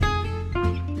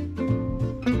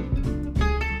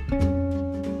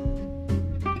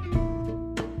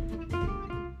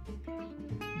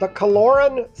The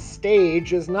Killoran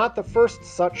stage is not the first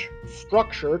such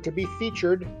structure to be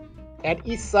featured at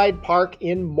Eastside Park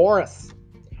in Morris.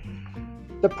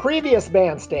 The previous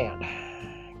bandstand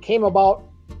came about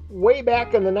way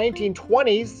back in the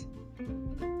 1920s,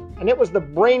 and it was the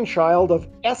brainchild of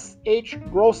S.H.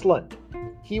 Grossland.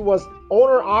 He was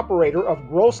owner-operator of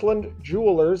Grossland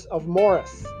Jewelers of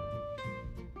Morris.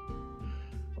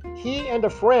 He and a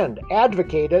friend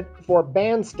advocated for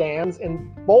bandstands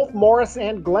in both Morris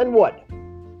and Glenwood.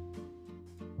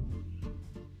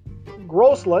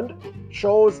 Grossland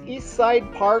chose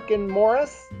Eastside Park in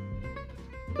Morris.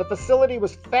 The facility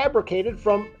was fabricated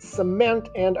from cement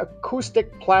and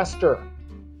acoustic plaster.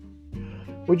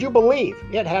 Would you believe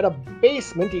it had a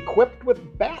basement equipped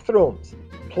with bathrooms,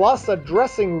 plus a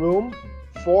dressing room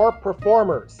for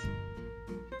performers?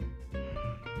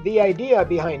 The idea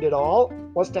behind it all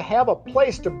was to have a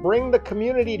place to bring the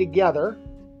community together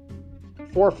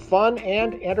for fun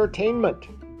and entertainment.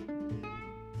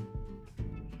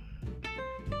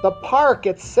 The park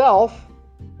itself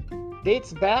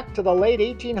dates back to the late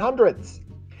 1800s.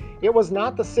 It was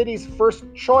not the city's first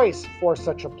choice for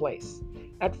such a place.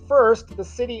 At first, the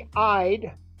city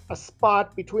eyed a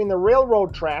spot between the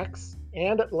railroad tracks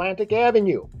and Atlantic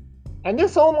Avenue, and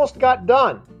this almost got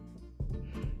done.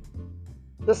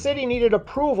 The city needed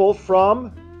approval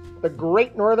from the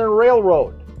Great Northern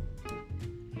Railroad.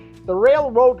 The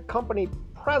railroad company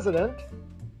president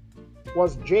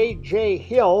was J.J.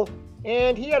 Hill,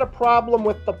 and he had a problem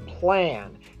with the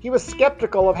plan. He was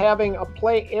skeptical of having a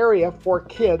play area for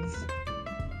kids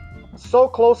so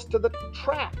close to the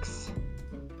tracks.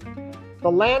 The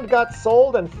land got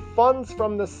sold, and funds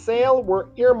from the sale were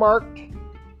earmarked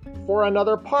for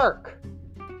another park.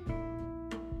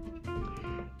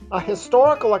 A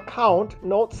historical account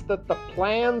notes that the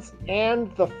plans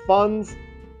and the funds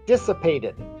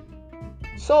dissipated.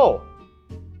 So,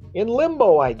 in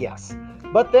limbo, I guess.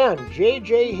 But then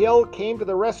J.J. Hill came to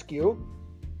the rescue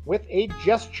with a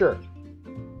gesture.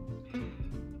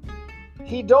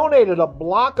 He donated a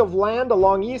block of land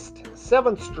along East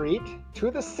 7th Street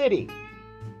to the city.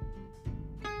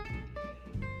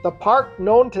 The park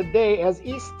known today as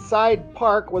Eastside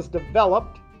Park was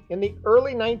developed in the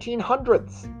early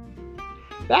 1900s.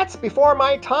 That's before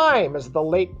my time, as the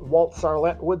late Walt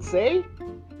Sarlett would say.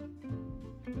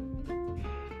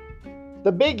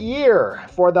 The big year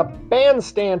for the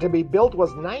bandstand to be built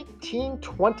was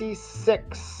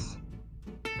 1926.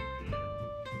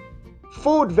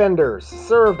 Food vendors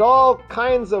served all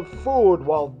kinds of food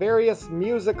while various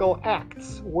musical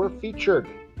acts were featured.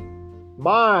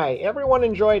 My, everyone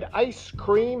enjoyed ice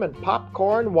cream and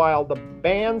popcorn while the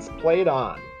bands played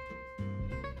on.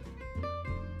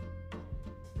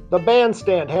 The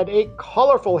bandstand had a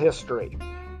colorful history.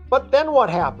 But then what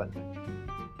happened?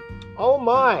 Oh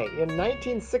my, in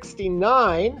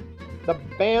 1969, the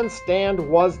bandstand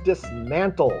was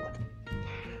dismantled.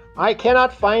 I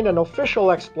cannot find an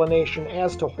official explanation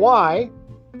as to why,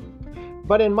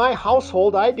 but in my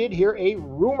household I did hear a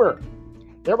rumor.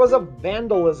 There was a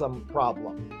vandalism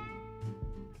problem.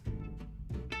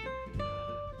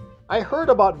 I heard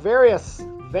about various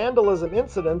vandalism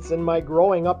incidents in my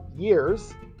growing up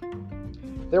years.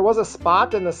 There was a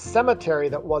spot in the cemetery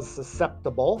that was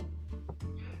susceptible.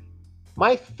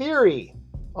 My theory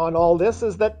on all this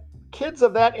is that kids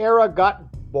of that era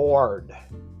got bored.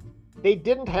 They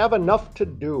didn't have enough to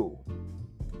do.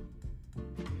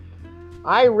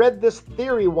 I read this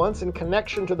theory once in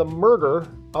connection to the murder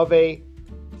of a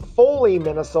Foley,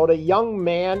 Minnesota young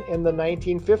man in the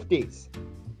 1950s.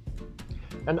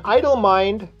 An idle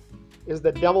mind is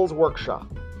the devil's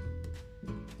workshop.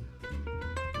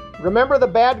 Remember the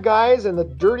bad guys in the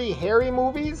Dirty Harry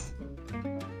movies?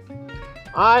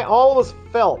 I always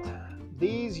felt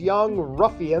these young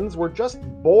ruffians were just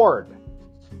bored.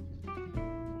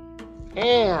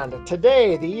 And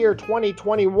today, the year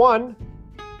 2021,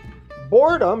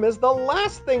 boredom is the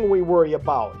last thing we worry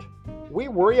about. We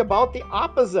worry about the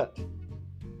opposite.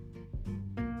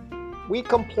 We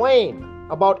complain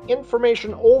about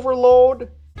information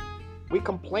overload. We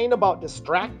complain about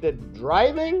distracted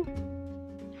driving.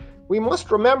 We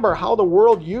must remember how the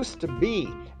world used to be.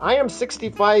 I am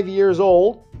 65 years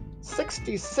old,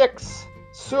 66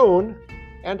 soon,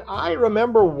 and I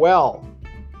remember well.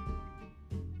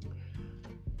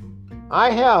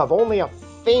 I have only a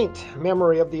faint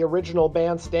memory of the original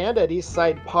bandstand at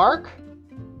Eastside Park.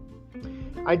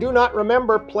 I do not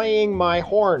remember playing my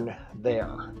horn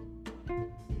there.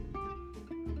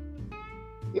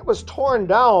 It was torn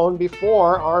down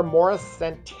before our Morris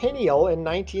Centennial in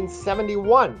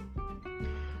 1971.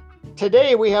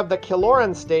 Today we have the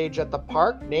Killoran stage at the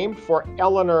park, named for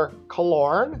Eleanor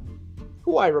Killoran.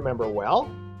 who I remember well.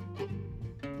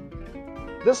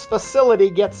 This facility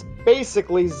gets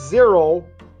basically zero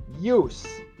use.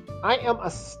 I am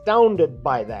astounded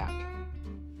by that.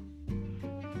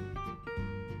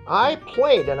 I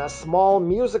played in a small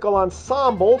musical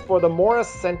ensemble for the Morris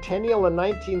Centennial in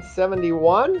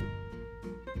 1971,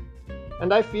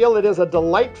 and I feel it is a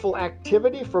delightful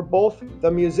activity for both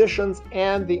the musicians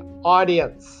and the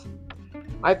audience.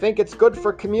 I think it's good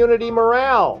for community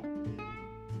morale.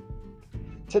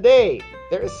 Today,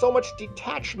 there is so much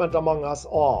detachment among us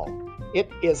all. It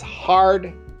is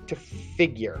hard to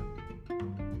figure.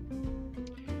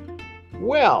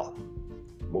 Well,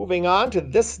 moving on to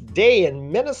this day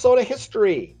in Minnesota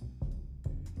history.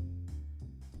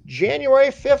 January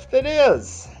 5th it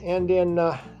is, and in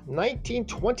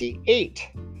 1928,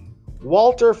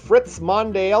 Walter Fritz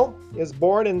Mondale is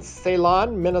born in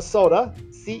Ceylon, Minnesota,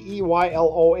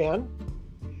 Ceylon.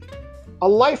 A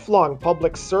lifelong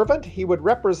public servant, he would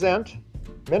represent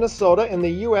Minnesota in the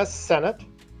U.S. Senate,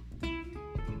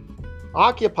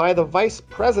 occupy the vice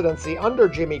presidency under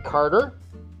Jimmy Carter,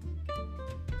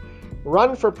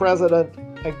 run for president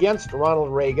against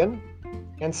Ronald Reagan,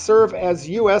 and serve as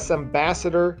U.S.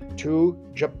 ambassador to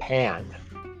Japan.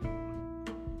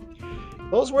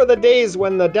 Those were the days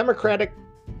when the Democratic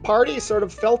Party sort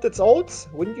of felt its oats,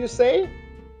 wouldn't you say?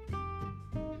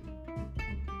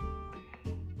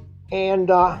 And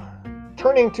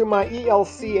turning to my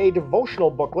ELCA devotional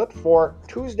booklet for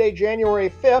Tuesday, January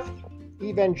 5th,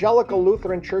 Evangelical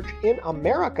Lutheran Church in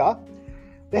America,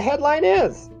 the headline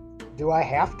is, "Do I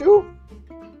have to?"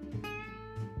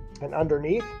 And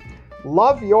underneath,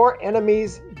 "Love your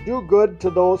enemies, do good to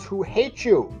those who hate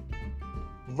you."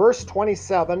 Verse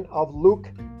 27 of Luke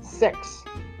 6.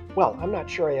 Well, I'm not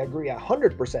sure I agree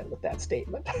 100% with that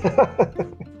statement.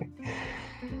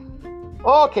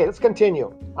 Okay, let's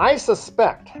continue. I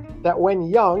suspect that when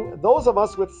young, those of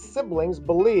us with siblings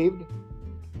believed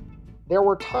there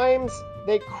were times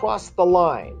they crossed the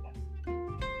line.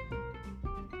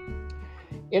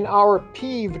 In our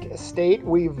peeved state,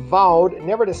 we vowed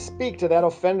never to speak to that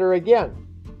offender again.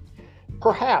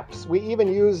 Perhaps we even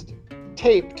used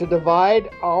tape to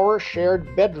divide our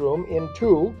shared bedroom in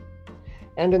two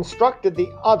and instructed the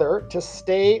other to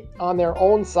stay on their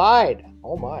own side.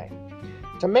 Oh my.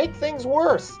 To make things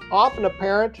worse, often a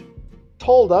parent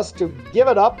told us to give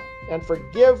it up and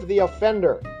forgive the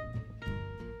offender.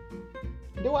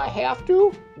 "Do I have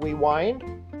to?" we whined.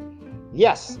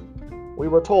 Yes, we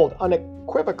were told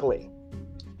unequivocally.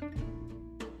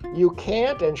 You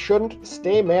can't and shouldn't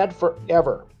stay mad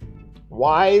forever.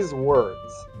 Wise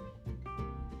words.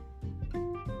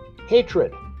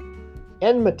 Hatred,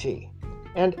 enmity,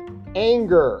 and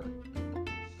anger,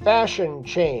 fashion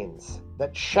chains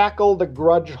that shackle the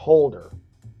grudge holder.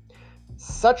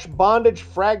 Such bondage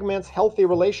fragments healthy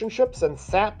relationships and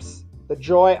saps the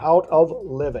joy out of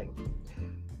living.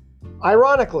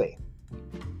 Ironically,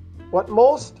 what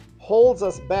most holds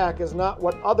us back is not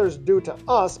what others do to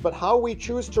us, but how we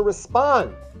choose to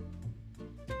respond.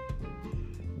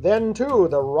 Then, too,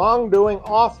 the wrongdoing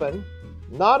often,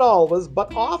 not always,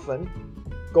 but often,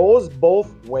 goes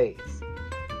both ways.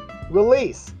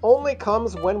 Release only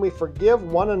comes when we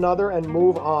forgive one another and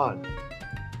move on.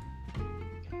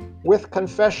 With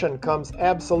confession comes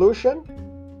absolution,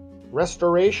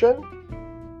 restoration,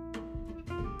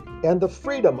 and the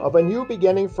freedom of a new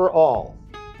beginning for all.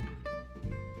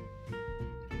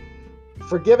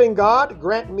 Forgiving God,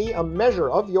 grant me a measure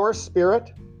of your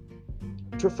Spirit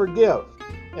to forgive,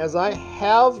 as I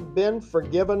have been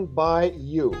forgiven by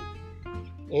you.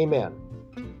 Amen.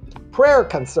 Prayer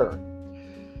concern.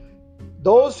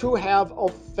 Those who have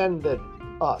offended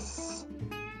us.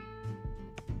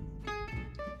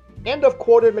 End of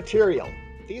quoted material.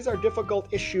 These are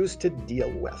difficult issues to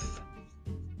deal with.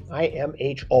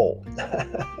 IMHO.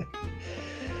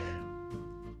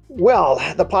 Well,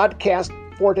 the podcast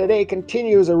for today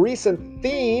continues a recent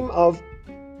theme of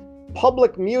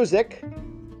public music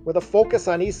with a focus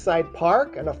on East Side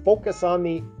Park and a focus on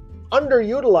the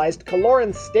underutilized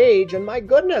Killoran stage. And my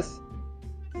goodness,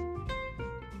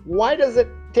 why does it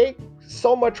take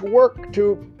so much work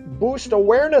to boost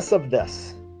awareness of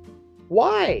this?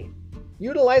 Why?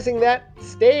 Utilizing that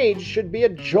stage should be a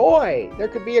joy. There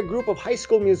could be a group of high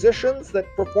school musicians that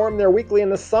perform there weekly in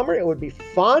the summer. It would be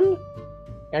fun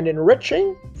and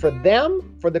enriching for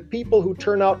them, for the people who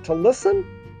turn out to listen.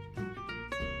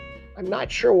 I'm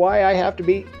not sure why I have to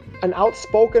be an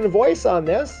outspoken voice on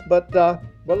this, but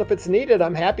well, if it's needed,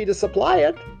 I'm happy to supply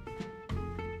it.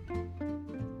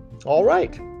 All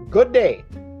right. Good day.